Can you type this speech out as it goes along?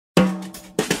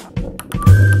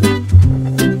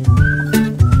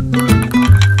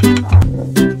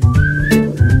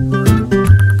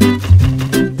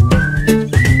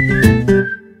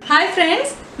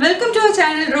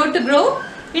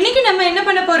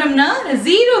போறோம்னா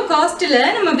ஜீரோ காஸ்ட்ல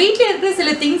நம்ம வீட்ல இருக்கிற சில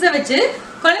திங்ஸை வச்சு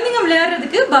குழந்தைங்க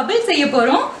விளையாடுறதுக்கு பபிள் செய்ய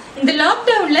போறோம். இந்த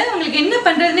லாக்டவுன்ல உங்களுக்கு என்ன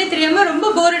பண்றதுன்னே தெரியாம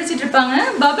ரொம்ப போர் அடிச்சிட்டு இருப்பாங்க.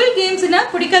 பபிள் கேம்ஸ்னா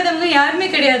பிடிக்காதவங்க யாருமே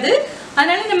கிடையாது.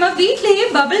 அதனால நம்ம வீட்லயே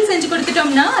பபிள் செஞ்சு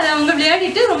கொடுத்துட்டோம்னா அதை அவங்க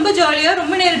விளையாடிட்டு ரொம்ப ஜாலியா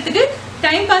ரொம்ப நேரத்துக்கு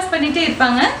டைம் பாஸ் பண்ணிட்டே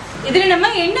இருப்பாங்க. இதுல நம்ம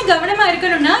என்ன கவனமா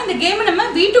இருக்கணும்னா இந்த கேமை நம்ம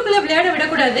வீட்டுக்குள்ள விளையாட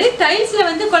விடக்கூடாது. டைல்ஸ்ல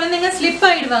வந்து குழந்தைங்க ஸ்லிப்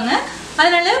ஆயிடுவாங்க.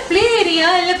 அதனால பிளே ஏரியா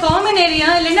இல்ல காமன் ஏரியா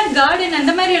இல்லைன்னா கார்டன்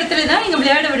அந்த மாதிரி இடத்துல தான் நீங்க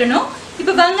விளையாட விடணும்.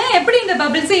 இப்போ வாங்க எப்படி இந்த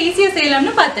பபிள்ஸை ஈஸியா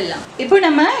செய்யலாம்னு பார்த்துடலாம். இப்போ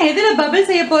நம்ம எதுல பபிள்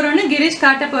செய்ய போறோம்னு கிரீஷ்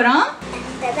காட்ட போறோம்.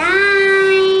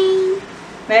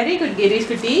 வெரி குட் கிரீஷ்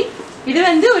குட்டி. இது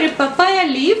வந்து ஒரு பப்பாயா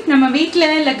லீஃப். நம்ம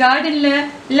வீட்ல இல்ல கார்டன்ல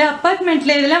இல்ல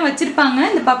அப்பார்ட்மெண்ட்ல இதெல்லாம் வச்சிருப்பாங்க.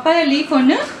 இந்த பப்பாயா லீஃப்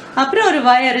ஒன்று, அப்புறம் ஒரு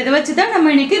வயர். இதை வச்சுதான்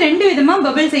நம்ம இன்னைக்கு ரெண்டு விதமா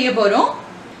பபிள் செய்ய போறோம்.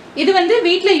 இது வந்து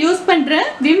வீட்ல யூஸ் பண்ற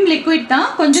விம் லிக்விட் தான்.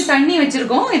 கொஞ்சம் தண்ணி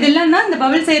வச்சிருக்கோம். இதெல்லாம் தான் இந்த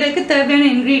பபிள் செய்யறதுக்கு தேவையான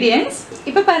இன்கிரீடியன்ஸ்.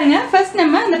 இப்போ பாருங்க, ஃபர்ஸ்ட்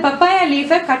நம்ம இந்த பப்பாயா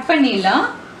லீஃபை கட் பண்ணிடலாம்.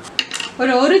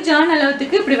 ஒரு ஜான்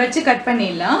அளவுக்கு இப்படி வச்சு கட்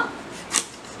பண்ணிடலாம்.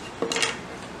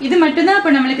 இது மட்டும்தான்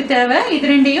இப்போ நம்மளுக்கு தேவை. இது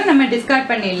ரெண்டையும் நம்ம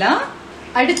டிஸ்கார்ட் பண்ணிடலாம்.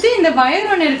 அடுத்து இந்த வயர்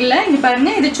ஒன்று இருக்குல்ல, இங்க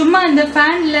பாருங்க, இது சும்மா இந்த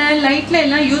ஃபேன்ல லைட்ல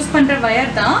எல்லாம் யூஸ் பண்ற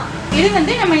வயர் தான். இது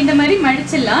வந்து நம்ம இந்த மாதிரி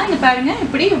மடிச்சிடலாம். இங்க பாருங்க,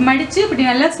 இப்படி மடிச்சு இப்படி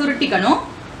நல்லா சுருட்டிக்கணும்.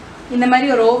 இந்த மாதிரி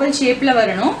ஒரு ஓவல் ஷேப்ல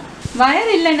வரணும். வயர்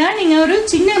இல்லைன்னா நீங்க ஒரு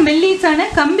சின்ன மெல்லிஸான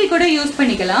கம்பி கூட யூஸ்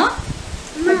பண்ணிக்கலாம்.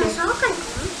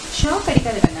 ஷாக்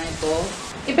அடிக்காது வேணா.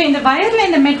 இப்போ இந்த வயர்ல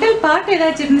இந்த மெட்டல் பார்ட்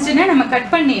ஏதாச்சும் இருந்துச்சுன்னா நம்ம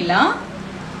கட் பண்ணிடலாம்.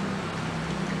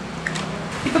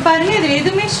 இப்போ பாருங்க, இது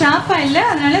எதுவுமே ஷார்ப்பா இல்லை,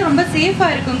 அதனால ரொம்ப சேஃபா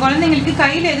இருக்கும். குழந்தைங்களுக்கு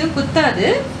கையில எதுவும் குத்தாது.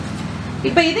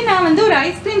 இப்போ இது நான் வந்து ஒரு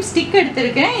ஐஸ்கிரீம் ஸ்டிக்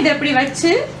எடுத்திருக்கேன். இதை அப்படி வச்சு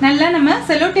நல்லா நம்ம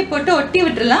செலோ டேப் போட்டு ஒட்டி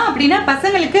விட்டுறலாம். அப்படின்னா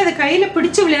பசங்களுக்கு அதை கையில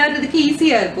பிடிச்சு விளையாடுறதுக்கு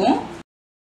ஈஸியா இருக்கும்.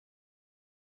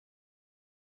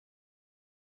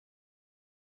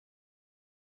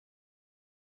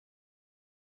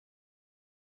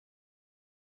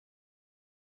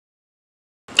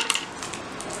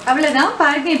 அவ்வளவுதான்.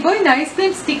 பாருங்க, இப்போ இந்த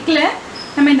ஐஸ்கிரீம் ஸ்டிக்ல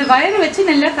நம்ம இந்த வயரை வச்சு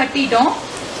நல்லா கட்டிட்டோம்.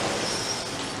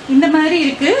 இந்த மாதிரி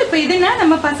இருக்கு. இப்போ இதுனா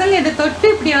நம்ம பசங்க இதை தொட்டு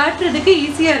இப்படி ஆட்டுறதுக்கு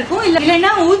ஈஸியா இருக்கும்.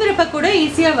 இல்லைன்னா ஊதுறப்ப கூட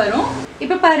ஈஸியா வரும்.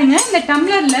 இப்போ பாருங்க, இந்த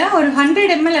டம்ளர்ல ஒரு 100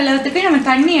 ml அளவுக்கு நம்ம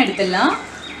தண்ணி எடுத்துடலாம்.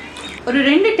 ஒரு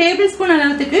 2 டேபிள் ஸ்பூன்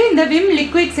அளவுக்கு இந்த விம்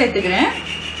லிக்விட் சேர்த்துக்கிறேன்.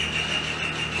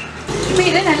 இப்போ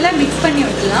இதை நல்லா மிக்ஸ் பண்ணி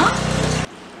விட்டுலாம்.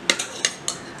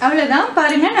 அவ்வளவுதான்.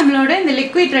 பாருங்க, நம்மளோட இந்த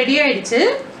லிக்விட் ரெடி ஆயிடுச்சு.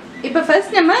 இப்போ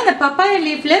ஃபர்ஸ்ட் நம்ம இந்த பப்பாயா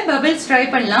லீஃப்ல பபிள்ஸ் ட்ரை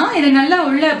பண்ணலாம். இதை நல்லா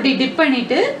உள்ள அப்படி டிப்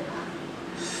பண்ணிட்டு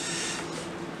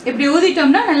இப்படி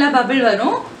ஊதிட்டோம்னா நல்லா பபிள்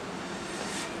வரும்.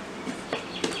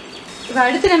 இப்போ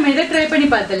அடுத்து நம்ம இதை ட்ரை பண்ணி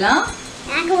பார்த்துடலாம்.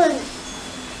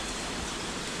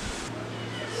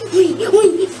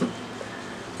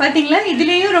 பாத்தீங்களா,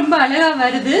 இதுலயும் ரொம்ப அழகா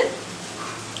வருது.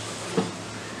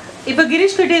 இப்போ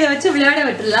கிரீஷ் குட்டி இதை வச்சு விளையாட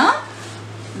விட்டுடலாம்.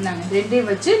 நாங்க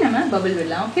ரெண்டையும் வச்சு நம்ம பபிள்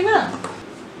விடலாம். ஓகேவா?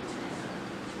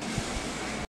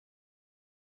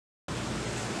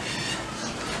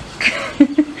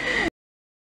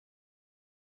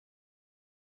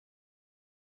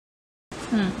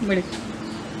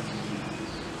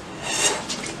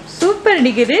 Super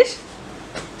D Girish.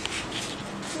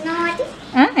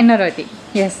 இன்னொரு வாட்டி.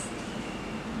 எஸ்.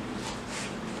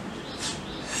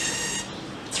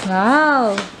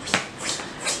 வாவ்.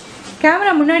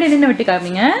 கேமரா முன்னாடி நின்று விட்டு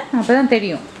காமிங்க, அப்பதான்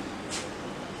தெரியும்.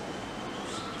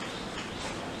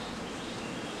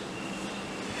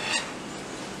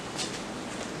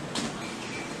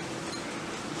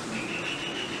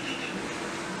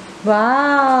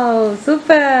 Wow,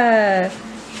 super,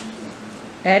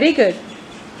 very good.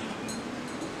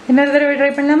 இன்னொரு தடவை ட்ரை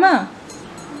பண்ணலாமா?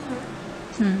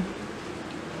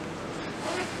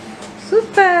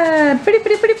 சூப்பர். பிடி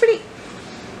பிடி பிடி பிடி.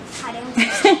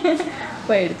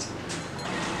 போயிடுச்சு.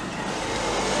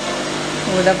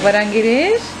 ஊத போறாங்க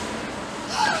கிரீஷ்.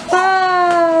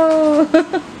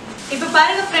 இப்போ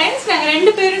பாருங்க ஃப்ரெண்ட்ஸ், நாங்க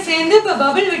ரெண்டு பேரும் சேர்ந்து இப்போ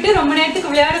பபிள் விட்டு ரொம்ப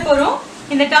நேரத்துக்கு விளையாட போறோம்.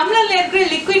 இந்த டம்ளர்ல இருக்கிற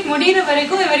லிக்விட் முடிகிற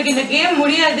வரைக்கும் இவருக்கு இந்த கேம்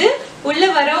முடியாது, உள்ள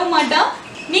வரவும் மாட்டான்.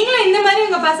 நீங்களும் இந்த மாதிரி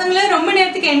உங்க பசங்களை ரொம்ப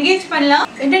நேரத்துக்கு என்கேஜ் பண்ணலாம்.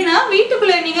 என்னன்னா,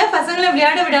 வீட்டுக்குள்ள நீங்க பசங்களை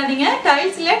விளையாட விடாதீங்க.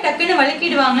 டைல்ஸ்ல டக்குன்னு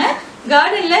வலிக்கிடுவாங்க.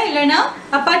 கார்டன்ல இல்லைன்னா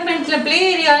அபார்ட்மெண்ட்ல பிளே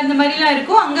ஏரியா இந்த மாதிரி எல்லாம்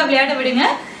இருக்கும், அங்க விளையாட விடுங்க.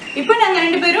 இப்போ நாங்க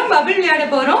ரெண்டு பேரும் பபிள் விளையாட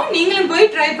போறோம். நீங்களும்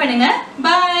போய் ட்ரை பண்ணுங்க.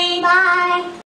 பாய்.